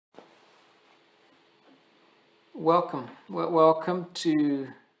Welcome to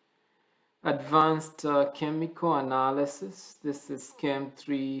Advanced Chemical Analysis. This is CHEM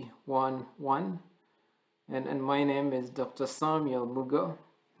 311, and my name is Dr. Samuel Mugo.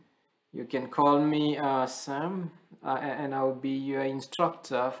 You can call me Sam, and I'll be your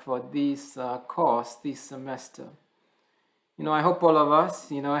instructor for this course this semester. I hope all of us,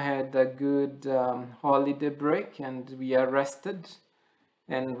 had a good holiday break and we are rested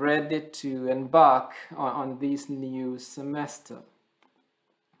and ready to embark on this new semester.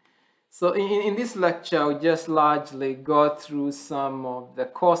 So in this lecture, I'll just largely go through some of the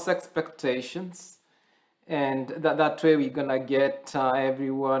course expectations, and that way we're gonna get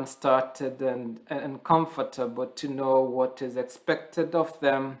everyone started and comfortable to know what is expected of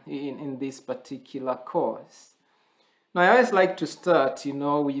them in this particular course. Now, I always like to start,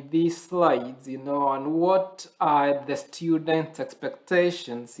 with these slides, on what are the student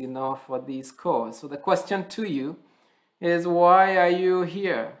expectations, for this course. So the question to you is, why are you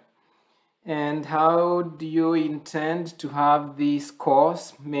here? And how do you intend to have this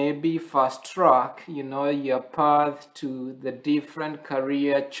course maybe fast track, your path to the different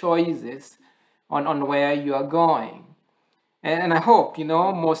career choices on where you are going? And I hope,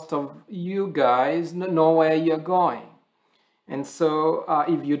 most of you guys know where you're going. And so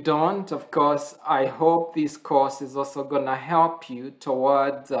if you don't, of course, I hope this course is also going to help you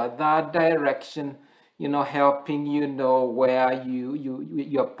towards that direction, helping you know where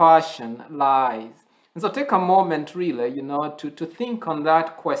your passion lies. And so take a moment really, to think on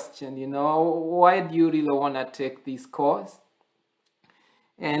that question, why do you really want to take this course?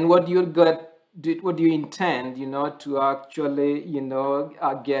 And what do you intend, to actually,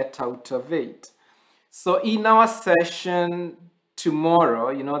 get out of it? So in our session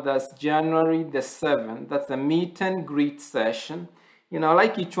tomorrow, that's January the 7th, that's a meet and greet session.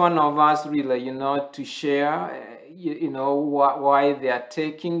 Like each one of us really, to share, why they are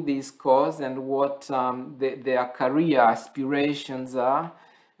taking this course and what their career aspirations are.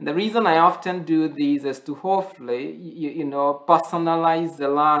 And the reason I often do this is to hopefully, personalize the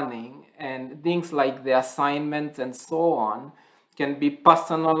learning, and things like the assignments and so on can be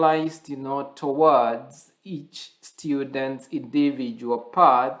personalized, towards each student's individual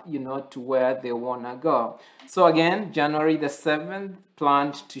path, to where they want to go. So again, January the 7th,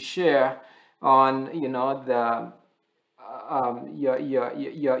 planned to share on,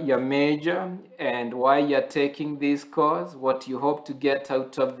 your major and why you're taking this course, what you hope to get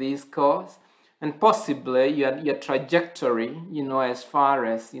out of this course, and possibly your trajectory, as far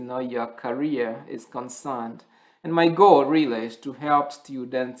as, your career is concerned. And my goal really is to help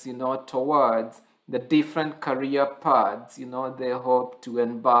students, towards the different career paths, they hope to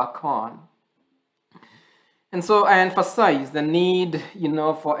embark on. And so I emphasize the need,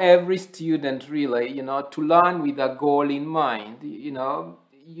 for every student really, to learn with a goal in mind.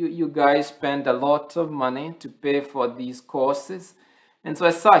 You guys spend a lot of money to pay for these courses. And so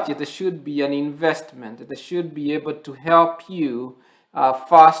as such, it should be an investment. It should be able to help you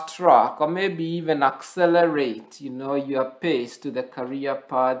fast track or maybe even accelerate, your pace to the career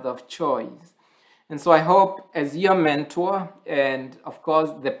path of choice. And so I hope as your mentor and of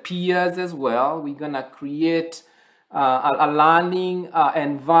course the peers as well, we're gonna create a learning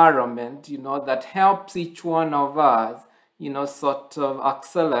environment, that helps each one of us, sort of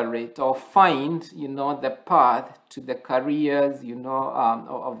accelerate or find, the path to the careers,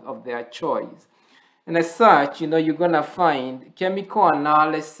 of their choice. And as such, you're going to find chemical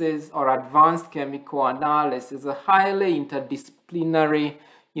analysis or advanced chemical analysis a highly interdisciplinary,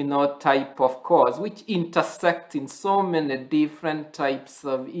 type of course, which intersect in so many different types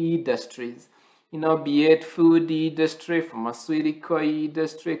of industries, be it food industry, pharmaceutical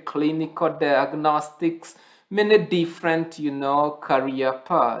industry, clinical diagnostics, many different, career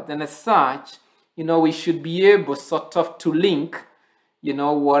paths. And as such, we should be able sort of to link,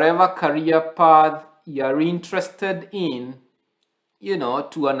 whatever career path you're interested in,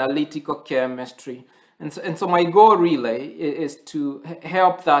 to analytical chemistry. And so my goal really is to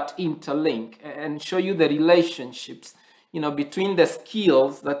help that interlink and show you the relationships, between the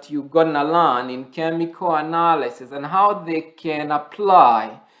skills that you're gonna learn in chemical analysis and how they can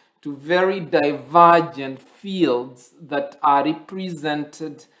apply to very divergent fields that are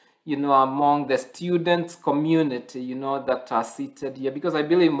represented, among the students community, that are seated here, because I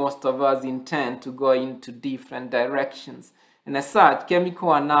believe most of us intend to go into different directions. And as such,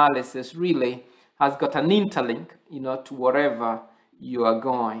 chemical analysis really has got an interlink, to wherever you are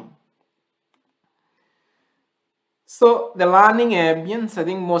going. So the learning ambience, I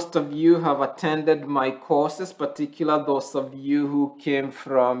think most of you have attended my courses, particularly those of you who came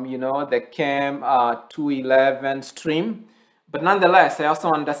from, the CHEM 211 stream. But nonetheless, I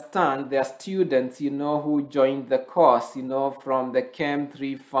also understand there are students, who joined the course, from the CHEM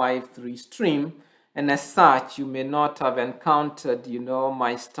 353 stream. And as such, you may not have encountered,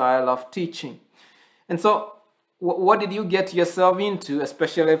 my style of teaching. And so what did you get yourself into,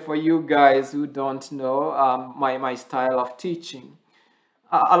 especially for you guys who don't know my style of teaching?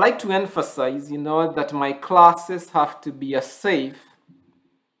 I like to emphasize, that my classes have to be a safe,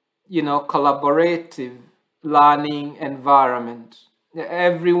 collaborative learning environment.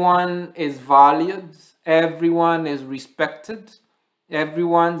 Everyone is valued, everyone is respected,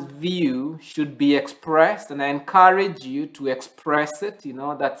 everyone's view should be expressed, and I encourage you to express it.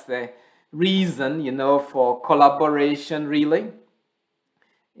 That's the reason, for collaboration, really.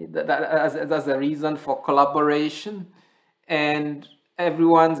 That's a reason for collaboration, and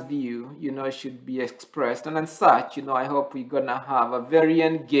everyone's view, should be expressed. And as such, I hope we're gonna have a very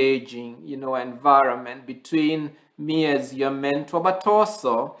engaging, environment between me as your mentor, but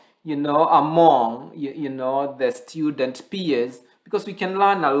also, among, the student peers, because we can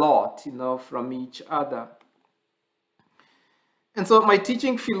learn a lot, from each other. And so my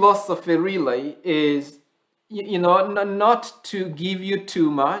teaching philosophy really is, not to give you too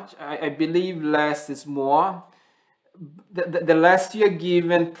much. I believe less is more. The less you're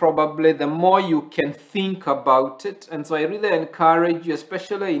given, probably the more you can think about it. And so I really encourage you,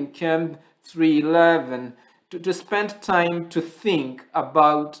 especially in CHEM 311, to spend time to think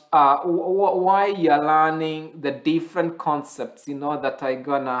about why you're learning the different concepts, that I'm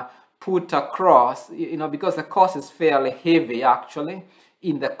gonna put across, because the course is fairly heavy actually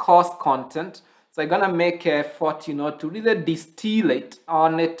in the course content. So I'm gonna make effort, to really distill it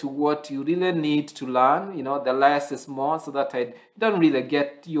only to what you really need to learn. The less is more, so that I don't really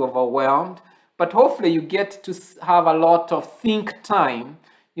get you overwhelmed. But hopefully you get to have a lot of think time,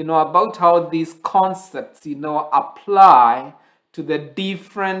 about how these concepts, apply to the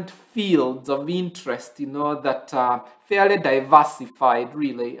different fields of interest, that are fairly diversified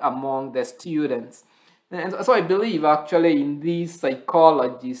really among the students. And so I believe actually in this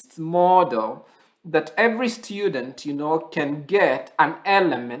psychologist's model that every student, can get an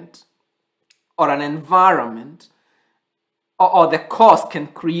element or an environment, or the course can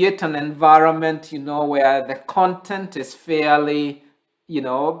create an environment, where the content is fairly,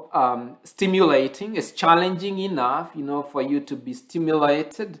 stimulating. It's challenging enough, for you to be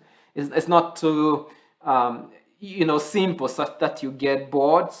stimulated. It's not too, simple such that you get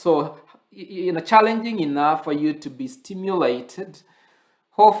bored. So, challenging enough for you to be stimulated.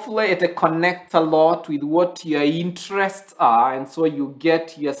 Hopefully it connects a lot with what your interests are, and so you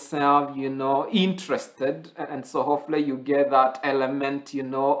get yourself, interested, and so hopefully you get that element,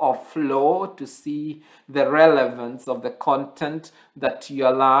 of flow to see the relevance of the content that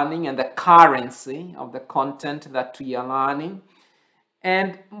you're learning and the currency of the content that you're learning.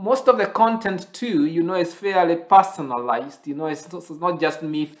 And most of the content too, is fairly personalized. It's not just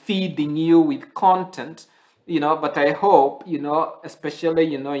me feeding you with content, but I hope,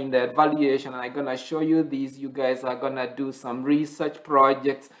 especially, in the evaluation, I'm going to show you these, you guys are going to do some research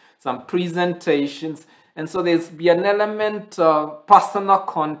projects, some presentations. And so there's be an element of personal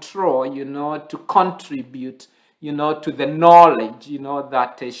control, to contribute, to the knowledge,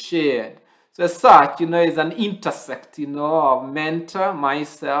 that is shared. So as such, it's an intersect, of mentor,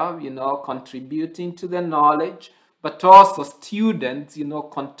 myself, contributing to the knowledge, but also students,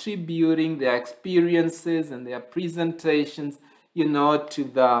 contributing their experiences and their presentations, to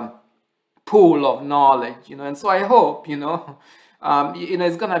the pool of knowledge, and so I hope,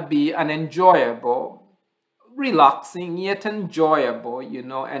 it's gonna be an enjoyable, relaxing yet enjoyable,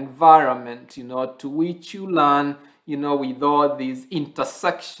 environment, to which you learn, with all these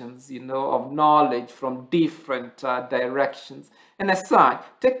intersections, of knowledge from different directions. And as such,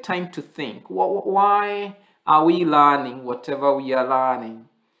 take time to think, why are we learning whatever we are learning?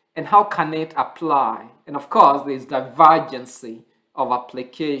 And how can it apply? And of course, there's divergency of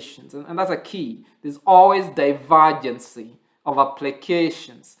applications. And that's a key. There's always divergency of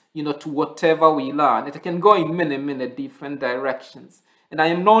applications, to whatever we learn. It can go in many, many different directions. And I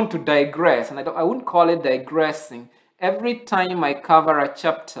am known to digress, and I wouldn't call it digressing. Every time I cover a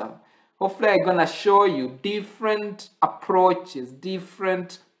chapter, hopefully I'm going to show you different approaches,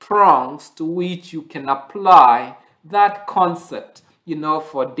 different prongs to which you can apply that concept,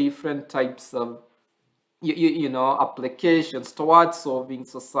 for different types of, applications towards solving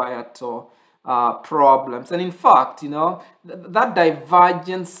societal problems. And in fact, that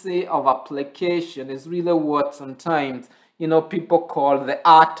divergence of application is really what sometimes, people call the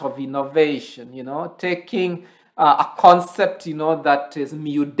art of innovation, taking a concept, that is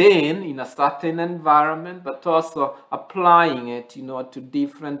mundane in a certain environment, but also applying it, to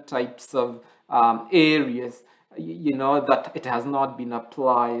different types of areas, that it has not been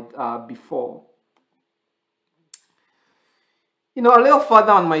applied before. A little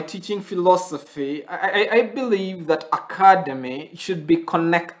further on my teaching philosophy, I believe that academy should be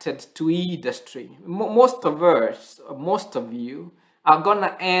connected to industry. Most of us, most of you, are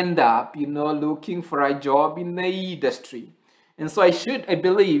gonna end up, looking for a job in the industry. And so I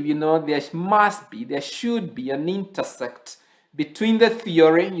believe, there should be an intersect between the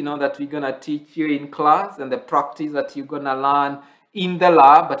theory, that we're gonna teach you in class and the practice that you're gonna learn in the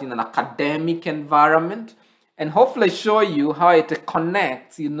lab, but in an academic environment, and hopefully show you how it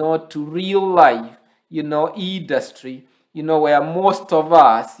connects, to real life, industry, where most of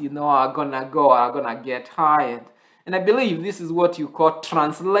us, are gonna get hired. And I believe this is what you call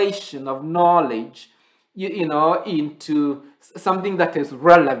translation of knowledge, into something that is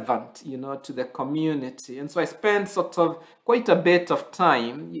relevant, to the community. And so I spend sort of quite a bit of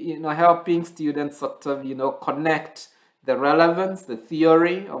time, helping students sort of, connect the relevance, the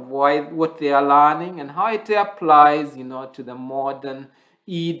theory of what they are learning and how it applies, to the modern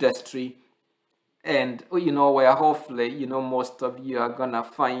industry. And, where hopefully, most of you are gonna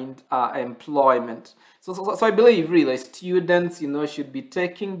find employment. So I believe really students, should be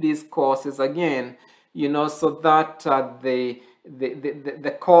taking these courses again, so that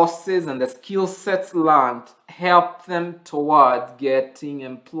the courses and the skill sets learned help them towards getting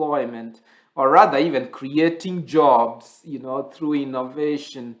employment, or rather even creating jobs, through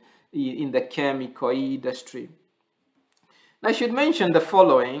innovation in the chemical industry. Now, I should mention the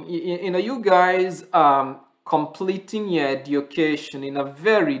following. You guys completing your education in a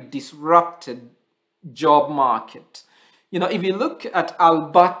very disrupted job market. If you look at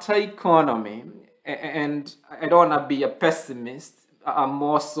Alberta economy, and I don't want to be a pessimist, I'm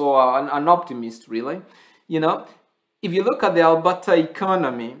more so an optimist, really. If you look at the Alberta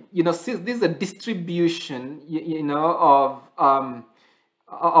economy, this is a distribution,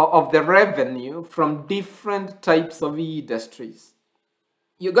 of the revenue from different types of industries.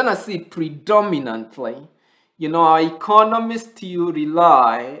 You're gonna see predominantly, our economies still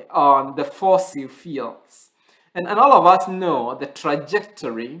rely on the fossil fuels. And all of us know the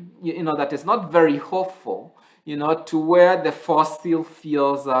trajectory, that is not very hopeful, to where the fossil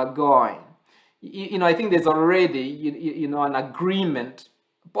fuels are going. I think there's already, an agreement,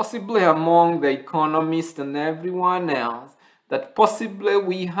 possibly among the economists and everyone else, that possibly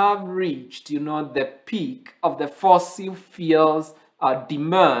we have reached, the peak of the fossil fuels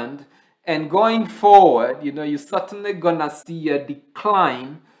demand. And going forward, you're certainly gonna see a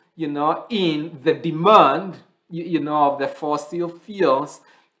decline, in the demand, of the fossil fuels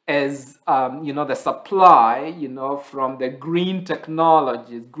as, the supply, from the green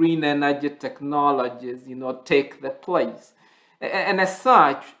technologies, green energy technologies, take the place. And as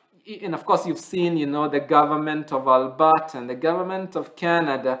such, and of course, you've seen, the government of Alberta and the government of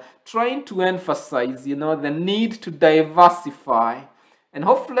Canada trying to emphasize, the need to diversify and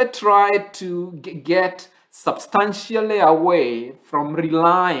hopefully try to get substantially away from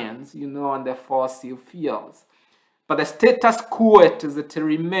reliance, on the fossil fuels. But the status quo as it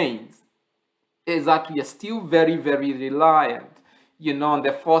remains is that we are still very, very reliant, on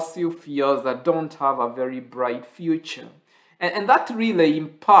the fossil fuels that don't have a very bright future. And that really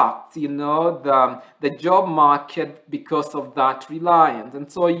impacts, the job market because of that reliance.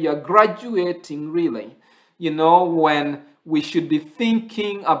 And so you're graduating really, when we should be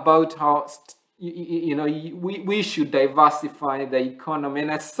thinking about how, we should diversify the economy.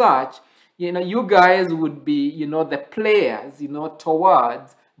 And as such, you guys would be, the players,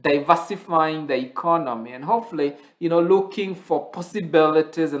 towards diversifying the economy and hopefully, looking for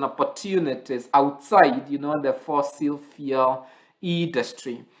possibilities and opportunities outside, the fossil fuel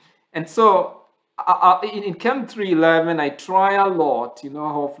industry. And so in Chem 311, I try a lot,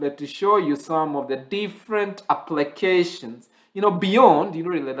 hopefully to show you some of the different applications, beyond,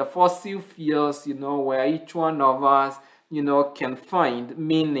 really the fossil fuels, where each one of us, can find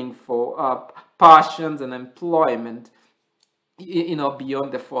meaningful passions and employment,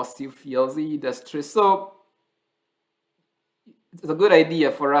 beyond the fossil fuels industry. So it's a good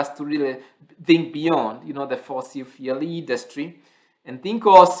idea for us to really think beyond, the fossil fuel industry, and think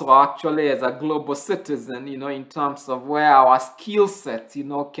also actually as a global citizen, in terms of where our skill sets,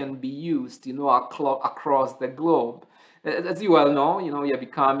 can be used, across the globe. as you well know, you're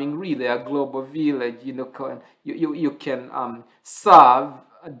becoming really a global village. You can serve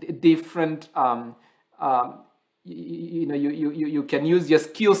different you can use your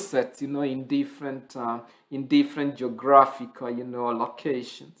skill sets in different geographical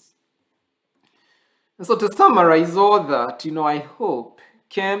locations. And so to summarize all that, I hope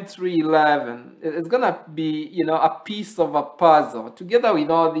CHEM 311 is gonna be a piece of a puzzle together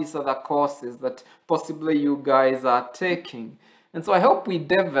with all these other courses that possibly you guys are taking. And so I hope you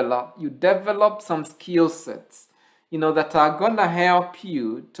develop some skill sets that are gonna help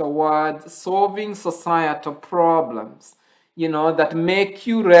you towards solving societal problems that make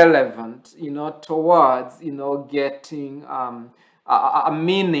you relevant towards getting a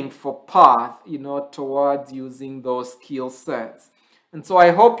meaningful path towards using those skill sets. And so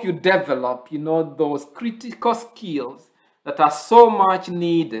I hope you develop those critical skills that are so much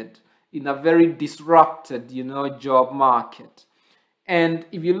needed in a very disrupted job market. And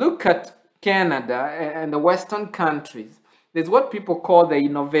if you look at Canada and the Western countries, there's what people call the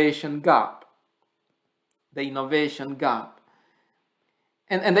innovation gap. The innovation gap.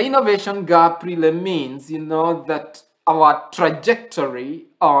 And the innovation gap really means, that our trajectory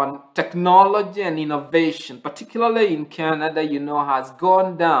on technology and innovation, particularly in Canada, has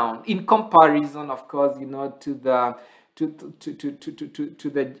gone down in comparison, of course, to the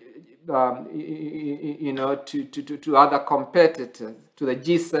to other competitors, to the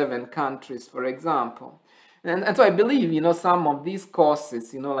G7 countries, for example. And so I believe, some of these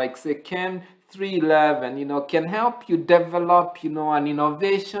courses, like say CHEM 311, can help you develop, an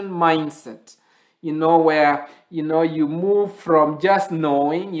innovation mindset, where, you move from just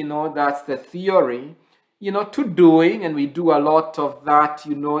knowing, that's the theory, to doing, and we do a lot of that,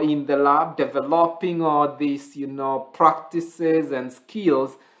 in the lab, developing all these, practices and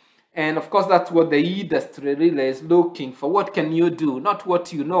skills. And of course, that's what the industry really is looking for. What can you do? Not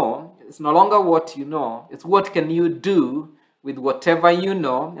what you know. It's no longer what you know. It's what can you do with whatever you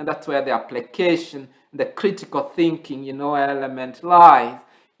know. And that's where the application, the critical thinking, element lies.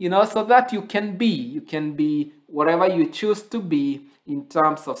 So that you can be whatever you choose to be in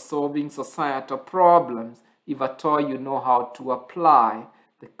terms of solving societal problems, if at all you know how to apply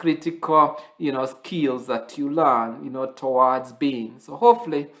the critical, skills that you learn, towards being. So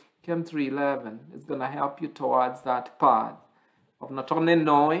hopefully, CHEM 311 is going to help you towards that path of not only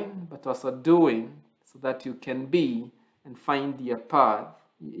knowing, but also doing, so that you can be and find your path,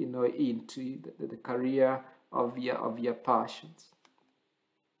 into the career of your passions.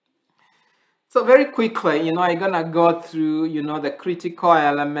 So very quickly, I'm gonna go through, the critical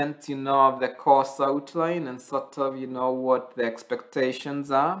elements, of the course outline and sort of, what the expectations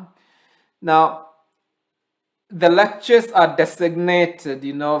are. Now, the lectures are designated,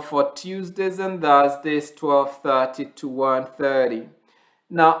 for Tuesdays and Thursdays, 12:30 to 1:30.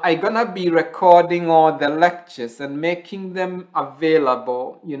 Now, I'm gonna be recording all the lectures and making them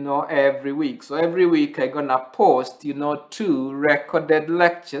available, every week. So every week I'm gonna post, 2 recorded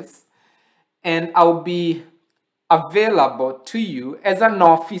lectures, and I'll be available to you as an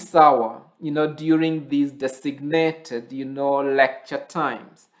office hour, during these designated, lecture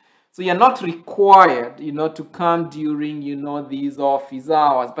times. So you're not required, to come during, these office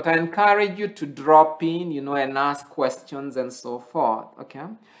hours, but I encourage you to drop in, and ask questions and so forth, okay?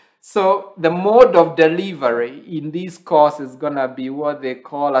 So the mode of delivery in this course is gonna be what they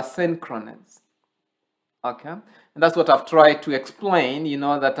call asynchronous, okay? And that's what I've tried to explain,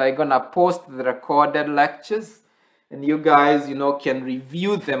 that I'm gonna post the recorded lectures, and you guys, can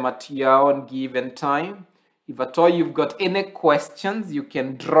review them at your own given time. If at all you've got any questions, you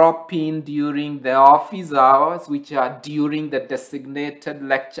can drop in during the office hours, which are during the designated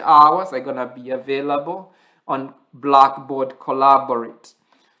lecture hours. I'm gonna be available on Blackboard Collaborate.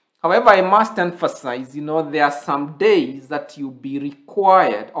 However, I must emphasize, there are some days that you'll be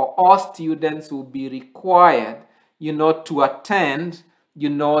required, or all students will be required, to attend,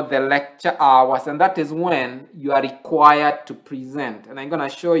 the lecture hours, and that is when you are required to present. And I'm gonna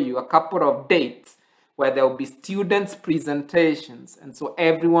show you a couple of dates where there will be students' presentations, and so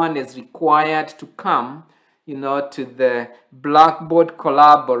everyone is required to come, to the Blackboard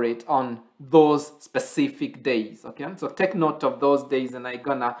Collaborate on those specific days, okay? So take note of those days, and I'm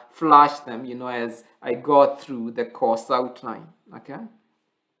gonna flash them, as I go through the course outline, okay?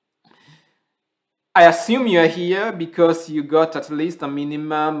 I assume you're here because you got at least a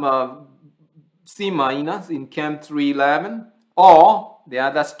minimum of C- in CHEM 311, or the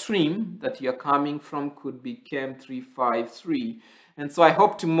other stream that you're coming from could be CHEM 353. And so I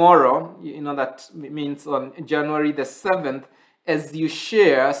hope tomorrow, that means on January the 7th, as you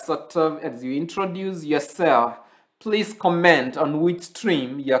share, as you introduce yourself, please comment on which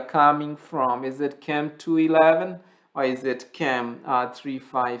stream you're coming from. Is it CHEM 211 or is it CHEM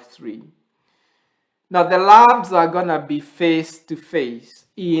 353? Now the labs are gonna be face-to-face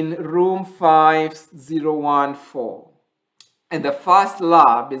in room 5014. And the first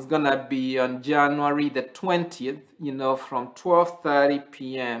lab is gonna be on January the 20th, from 12:30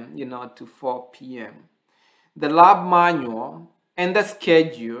 p.m., to 4 p.m. The lab manual and the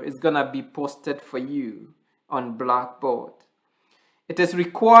schedule is gonna be posted for you on Blackboard. It is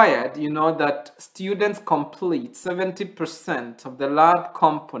required, that students complete 70% of the lab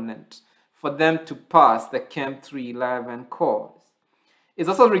component for them to pass the CHEM 311 course. It's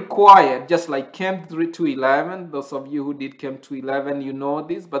also required, just like CHEM 211, those of you who did CHEM 211, you know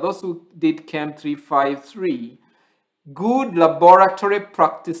this, but those who did CHEM 353, good laboratory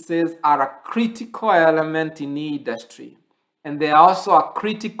practices are a critical element in industry. And they are also a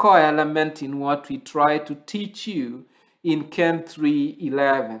critical element in what we try to teach you in CHEM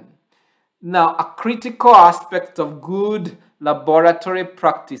 311. Now, a critical aspect of good laboratory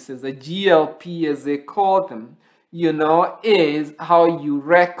practices, the GLP as they call them, is how you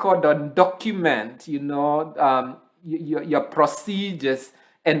record and document, your procedures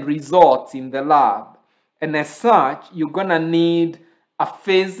and results in the lab. And as such, you're gonna need a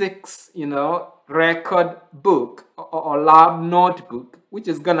physics, record book or lab notebook, which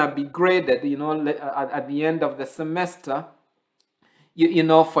is gonna be graded, at the end of the semester,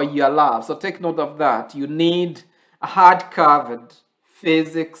 for your lab. So take note of that. You need a hard-covered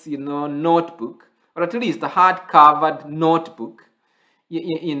physics, notebook, or at least a hard-covered notebook,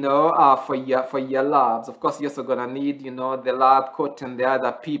 for your labs. Of course, you're also gonna need, the lab coat and the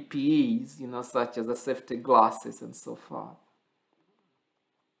other PPEs, such as the safety glasses and so forth.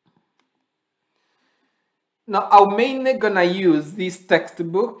 Now, I'm mainly gonna use this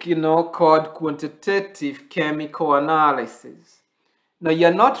textbook, called Quantitative Chemical Analysis. Now,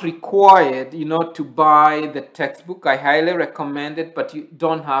 you're not required, to buy the textbook. I highly recommend it, but you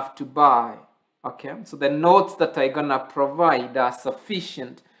don't have to buy. Okay, so the notes that I'm gonna provide are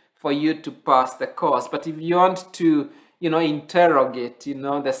sufficient for you to pass the course. But if you want to, interrogate,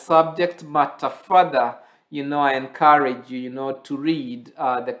 the subject matter further, I encourage you, to read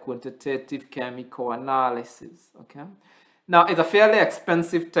the Quantitative Chemical Analysis. Okay, now it's a fairly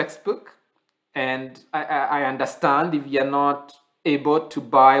expensive textbook, and I understand if you're not able to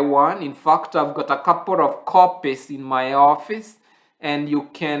buy one. In fact, I've got a couple of copies in my office, and you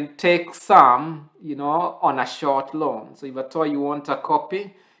can take some, on a short loan. So if at all you want a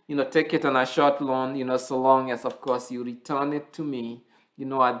copy, take it on a short loan, so long as, of course, you return it to me,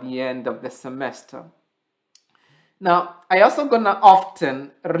 at the end of the semester. Now, I also gonna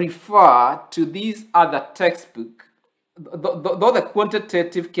often refer to these other textbooks, though the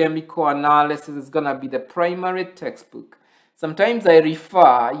Quantitative Chemical Analysis is gonna be the primary textbook. Sometimes I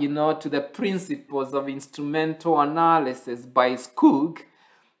refer, to the Principles of Instrumental Analysis by Skoog,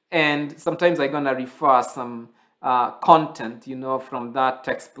 and sometimes I'm gonna refer some content, from that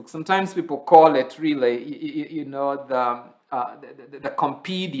textbook. Sometimes people call it really, the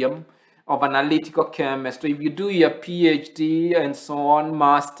compendium of analytical chemistry. If you do your PhD and so on,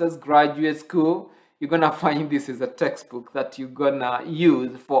 master's, graduate school, you're gonna find this is a textbook that you're gonna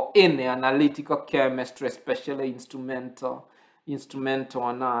use for any analytical chemistry, especially instrumental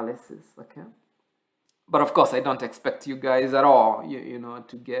analysis. Okay, but of course I don't expect you guys at all,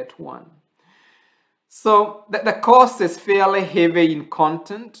 to get one. So the course is fairly heavy in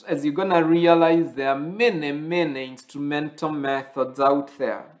content, as you're gonna realize there are many instrumental methods out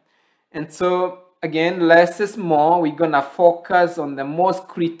there. And so again, less is more. We're gonna focus on the most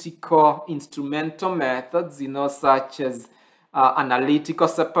critical instrumental methods, such as analytical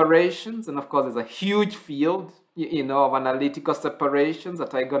separations. And of course, there's a huge field, of analytical separations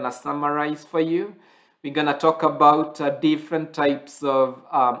that I'm gonna summarize for you. We're gonna talk about different types of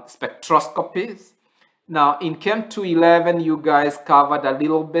spectroscopies. Now, in CHEM 211, you guys covered a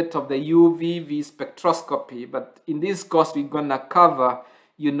little bit of the UVV spectroscopy, but in this course, we're gonna cover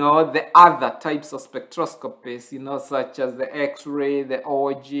the other types of spectroscopies, such as the X-ray, the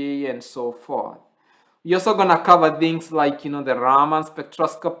OG, and so forth. We're also gonna cover things like, the Raman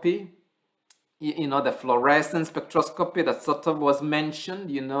spectroscopy, the fluorescence spectroscopy that sort of was mentioned,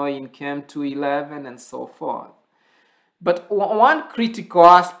 in CHEM 211 and so forth. But one critical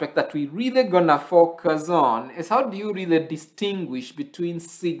aspect that we really gonna focus on is how do you really distinguish between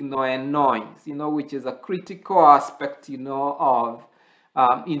signal and noise, which is a critical aspect, of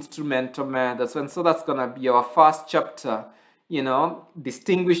instrumental methods. And so that's gonna be our first chapter,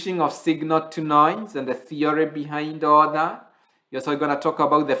 distinguishing of signal to noise and the theory behind all that. You're also going to talk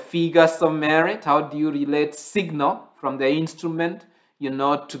about the figures of merit. How do you relate signal from the instrument,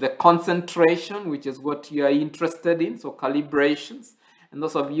 to the concentration, which is what you are interested in, so calibrations. And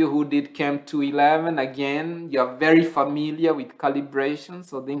those of you who did CHEM 211, again, you're very familiar with calibration,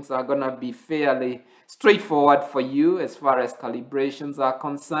 so things are going to be fairly straightforward for you as far as calibrations are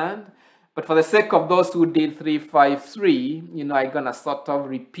concerned. But for the sake of those who did 353, I'm going to sort of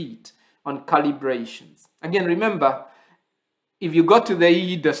repeat on calibrations. Again, remember, if you go to the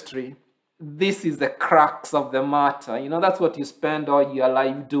industry, this is the crux of the matter. That's what you spend all your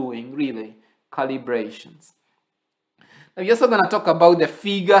life doing, really, calibrations. Now, we're also going to talk about the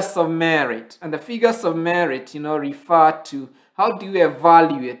figures of merit. And the figures of merit, refer to how do you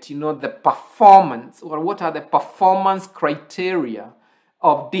evaluate, the performance, or what are the performance criteria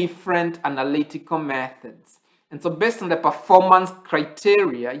of different analytical methods. And so based on the performance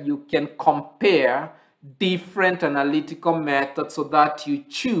criteria, you can compare different analytical methods so that you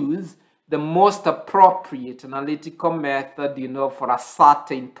choose the most appropriate analytical method, for a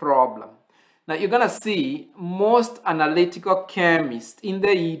certain problem. Now, you're going to see most analytical chemists in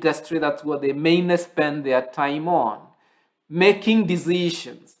the industry, that's what they mainly spend their time on, making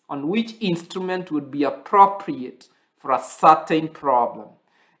decisions on which instrument would be appropriate for a certain problem.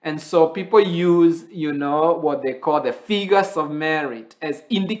 And so people use, what they call the figures of merit as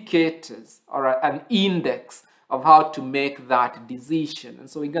indicators or an index of how to make that decision. And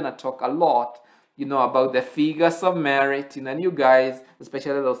so we're going to talk a lot, about the figures of merit. And you guys,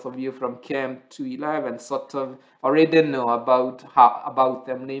 especially those of you from CHEM 211, sort of already know about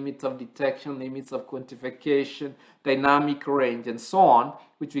them, limits of detection, limits of quantification, dynamic range, and so on,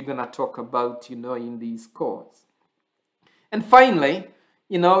 which we're going to talk about, in this course. And finally,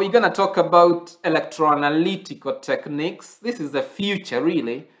 we're going to talk about electroanalytical techniques. This is the future,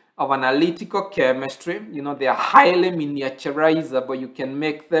 really, of analytical chemistry. They are highly miniaturizable. You can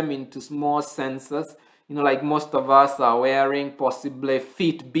make them into small sensors, like most of us are wearing, possibly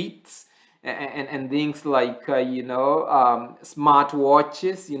Fitbits and things like, smart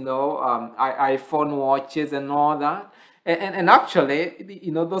watches, iPhone watches and all that. And actually,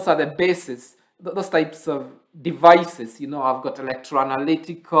 those are the basis. Those types of devices, I've got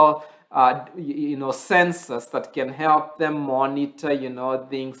electroanalytical, sensors that can help them monitor,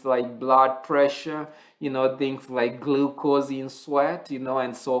 things like blood pressure, things like glucose in sweat,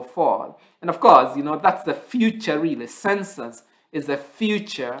 and so forth. And of course, that's the future, really. Sensors is the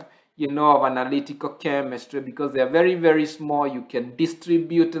future, of analytical chemistry, because they're very, very small. You can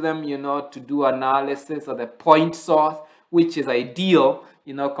distribute them, to do analysis at the point source, which is ideal,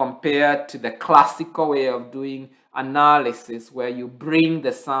 compared to the classical way of doing analysis, where you bring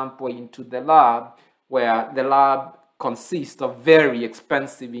the sample into the lab, where the lab consists of very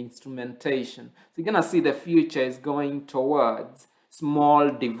expensive instrumentation. So you're going to see the future is going towards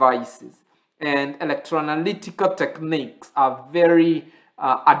small devices. And electroanalytical techniques are very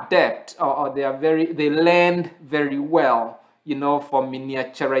adept, or they lend very well, for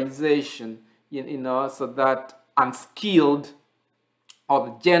miniaturization, so that unskilled or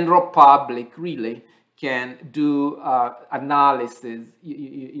the general public really can do analysis,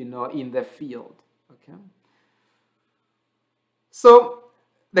 in the field. Okay. So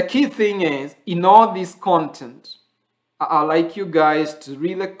the key thing is, in all this content, I'd like you guys to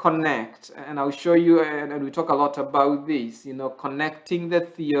really connect, and I'll show you, and we talk a lot about this, connecting the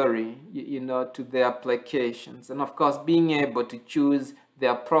theory, to the applications, and of course being able to choose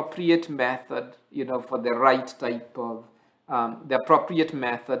the appropriate method, for the right type of the appropriate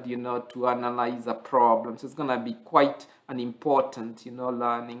method, to analyze a problem. So it's going to be quite an important,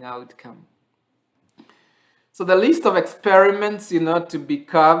 learning outcome. So the list of experiments, to be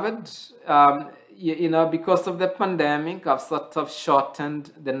covered, because of the pandemic, I've sort of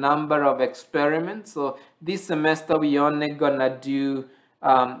shortened the number of experiments. So this semester, we're only going to do,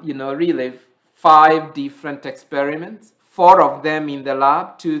 really 5 different experiments. 4 of them in the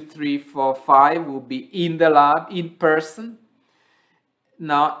lab, 2, 3, 4, 5 will be in the lab, in person.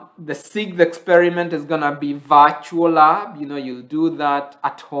 Now, the 6th experiment is going to be virtual lab. You do that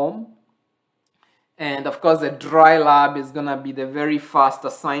at home. And of course, the dry lab is going to be the very first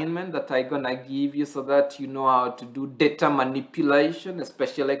assignment that I'm going to give you, so that you know how to do data manipulation,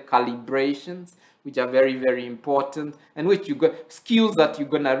 especially calibrations, which are very, very important, and which you got skills that you're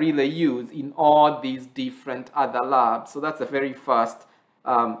going to really use in all these different other labs. So that's the very first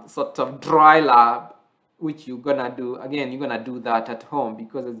sort of dry lab, which you're going to do. Again, you're going to do that at home,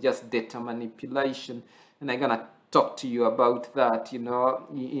 because it's just data manipulation. And I'm going to talk to you about that,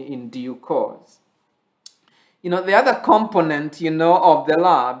 in due course. The other component, of the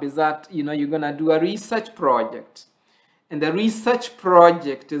lab is that, you're going to do a research project. And the research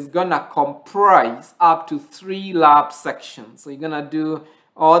project is gonna comprise up to 3 lab sections. So you're gonna do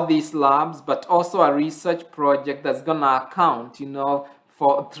all these labs, but also a research project that's gonna account,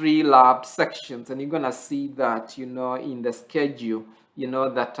 for 3 lab sections. And you're gonna see that, in the schedule,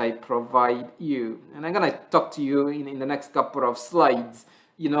 that I provide you. And I'm gonna talk to you in the next couple of slides,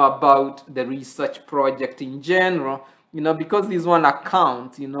 about the research project in general, because this one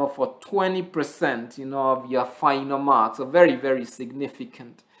account, for 20%, of your final marks. So very, very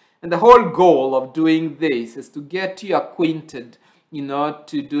significant. And the whole goal of doing this is to get you acquainted,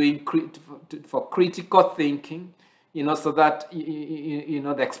 to doing for critical thinking, so that,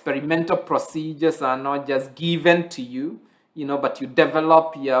 the experimental procedures are not just given to you, but you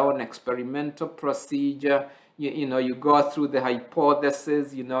develop your own experimental procedure. You go through the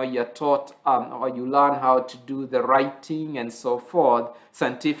hypothesis, you're taught or you learn how to do the writing and so forth,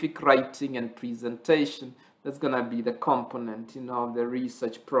 scientific writing and presentation. That's going to be the component, of the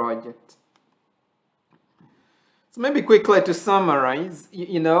research project. So maybe quickly to summarize,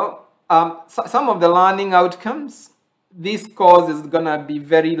 some of the learning outcomes. This course is going to be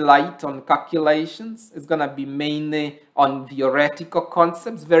very light on calculations. It's going to be mainly on theoretical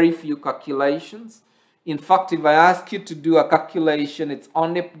concepts, very few calculations. In fact, if I ask you to do a calculation, it's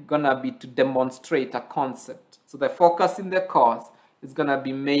only going to be to demonstrate a concept. So the focus in the course is going to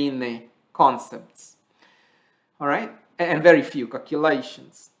be mainly concepts. All right? And very few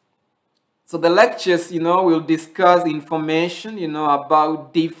calculations. So the lectures, will discuss information,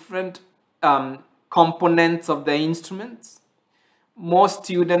 about different components of the instruments. Most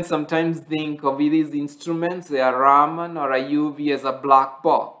students sometimes think of these instruments, they are Raman or a UV as a black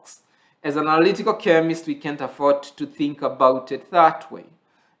box. As an analytical chemist, we can't afford to think about it that way.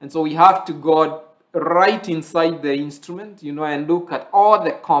 And so we have to go right inside the instrument, and look at all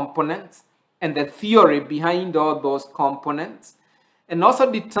the components and the theory behind all those components. And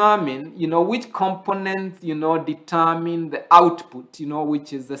also determine, which components, determine the output,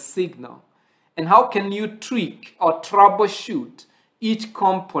 which is the signal. And how can you tweak or troubleshoot each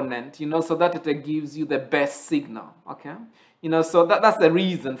component, so that it gives you the best signal, okay? So that's the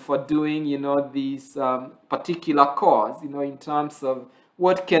reason for doing, this particular course, in terms of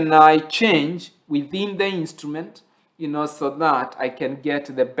what can I change within the instrument, so that I can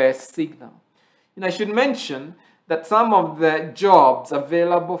get the best signal. I should mention that some of the jobs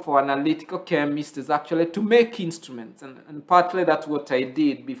available for analytical chemists is actually to make instruments. And partly that's what I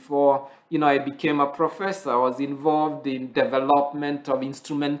did before, I became a professor. I was involved in development of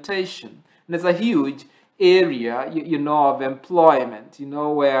instrumentation. And there's a huge area, of employment,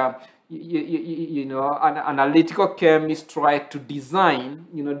 where, an analytical chemist try to design,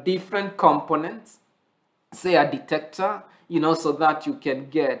 different components, say a detector, so that you can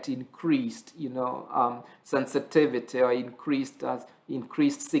get increased, sensitivity or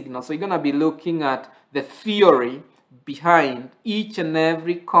increased signal. So you're going to be looking at the theory behind each and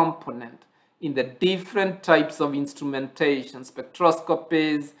every component in the different types of instrumentation,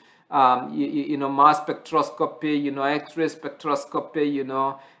 spectroscopies, mass spectroscopy, X-ray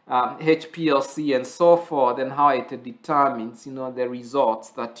spectroscopy, HPLC and so forth, and how it determines, the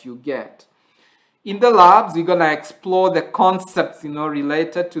results that you get. In the labs, we're going to explore the concepts,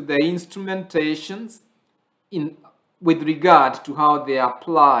 related to the instrumentations with regard to how they are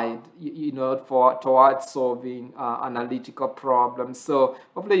applied, towards solving analytical problems. So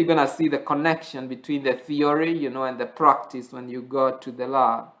hopefully you're going to see the connection between the theory, and the practice when you go to the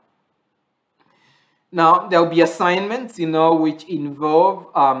lab. Now, there will be assignments, which involve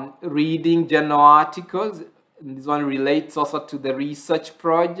reading journal articles. And this one relates also to the research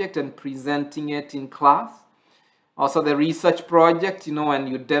project and presenting it in class. Also the research project, when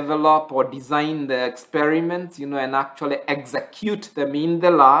you develop or design the experiments, and actually execute them in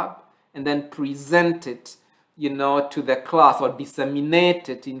the lab and then present it, to the class or disseminate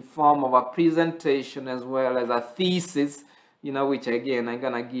it in form of a presentation as well as a thesis, which again, I'm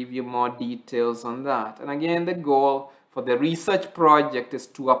going to give you more details on that. And again, the goal for the research project is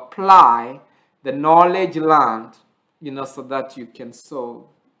to apply the knowledge learned, so that you can solve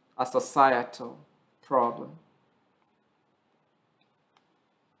a societal problem.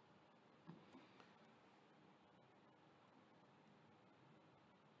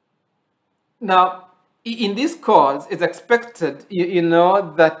 Now, in this course, it's expected,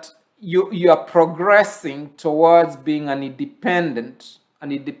 that you are progressing towards being an independent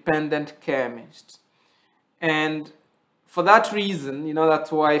chemist. And for that reason,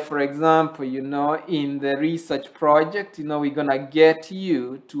 that's why, for example, in the research project, we're going to get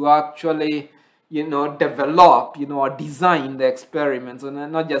you to actually, develop, or design the experiments,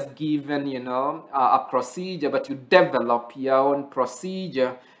 and not just given, a procedure, but you develop your own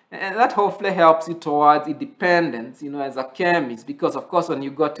procedure. And that hopefully helps you towards independence, as a chemist, because of course when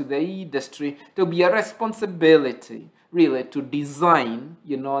you go to the industry, there'll be a responsibility really to design,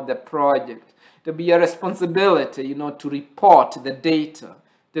 the project. There'll be a responsibility, to report the data.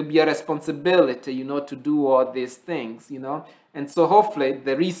 There'll be a responsibility, to do all these things, And so hopefully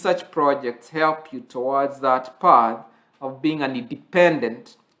the research projects help you towards that path of being an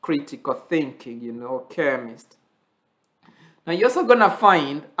independent, critical thinking, chemist. Now you're also gonna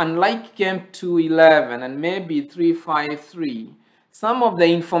find, unlike Chem 211 and maybe 353, some of the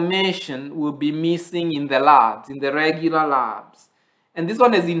information will be missing in the labs, in the regular labs. And this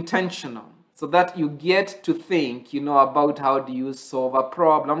one is intentional, so that you get to think, about how do you solve a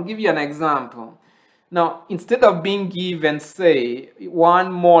problem. I'll give you an example. Now, instead of being given, say,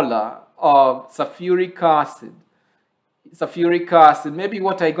 1 molar of sulfuric acid, maybe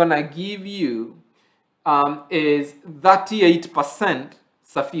what I'm gonna give you is 38%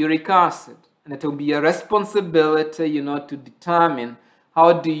 sulfuric acid, and it will be a responsibility, to determine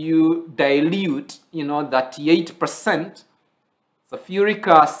how do you dilute, that 8% sulfuric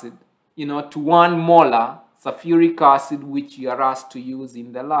acid, to 1 molar sulfuric acid, which you are asked to use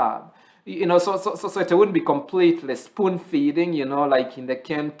in the lab. So it wouldn't be completely spoon feeding, like in the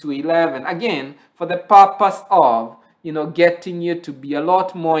Chem 211. Again, for the purpose of, getting you to be a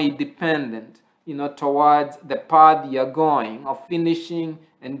lot more independent, towards the path you're going of finishing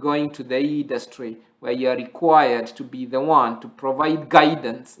and going to the industry, where you're required to be the one to provide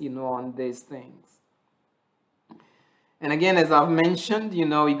guidance, on these things. And again, as I've mentioned,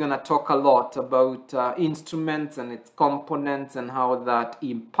 we're going to talk a lot about instruments and its components and how that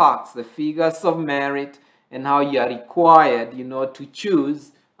impacts the figures of merit and how you are required, to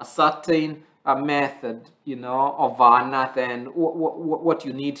choose a certain method, of Varnath, and what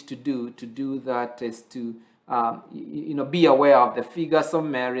you need to do that is to, be aware of the figures of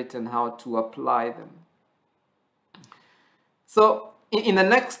merit and how to apply them. So in the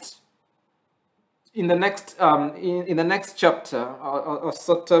next chapter or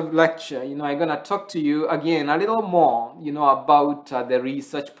sort of lecture, I'm gonna talk to you again a little more, about the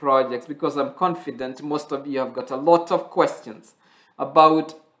research projects, because I'm confident most of you have got a lot of questions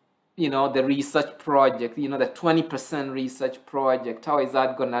about, the research project, the 20% research project. How is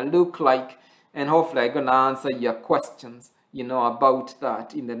that gonna look like? And hopefully I'm gonna answer your questions, about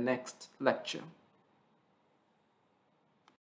that in the next lecture.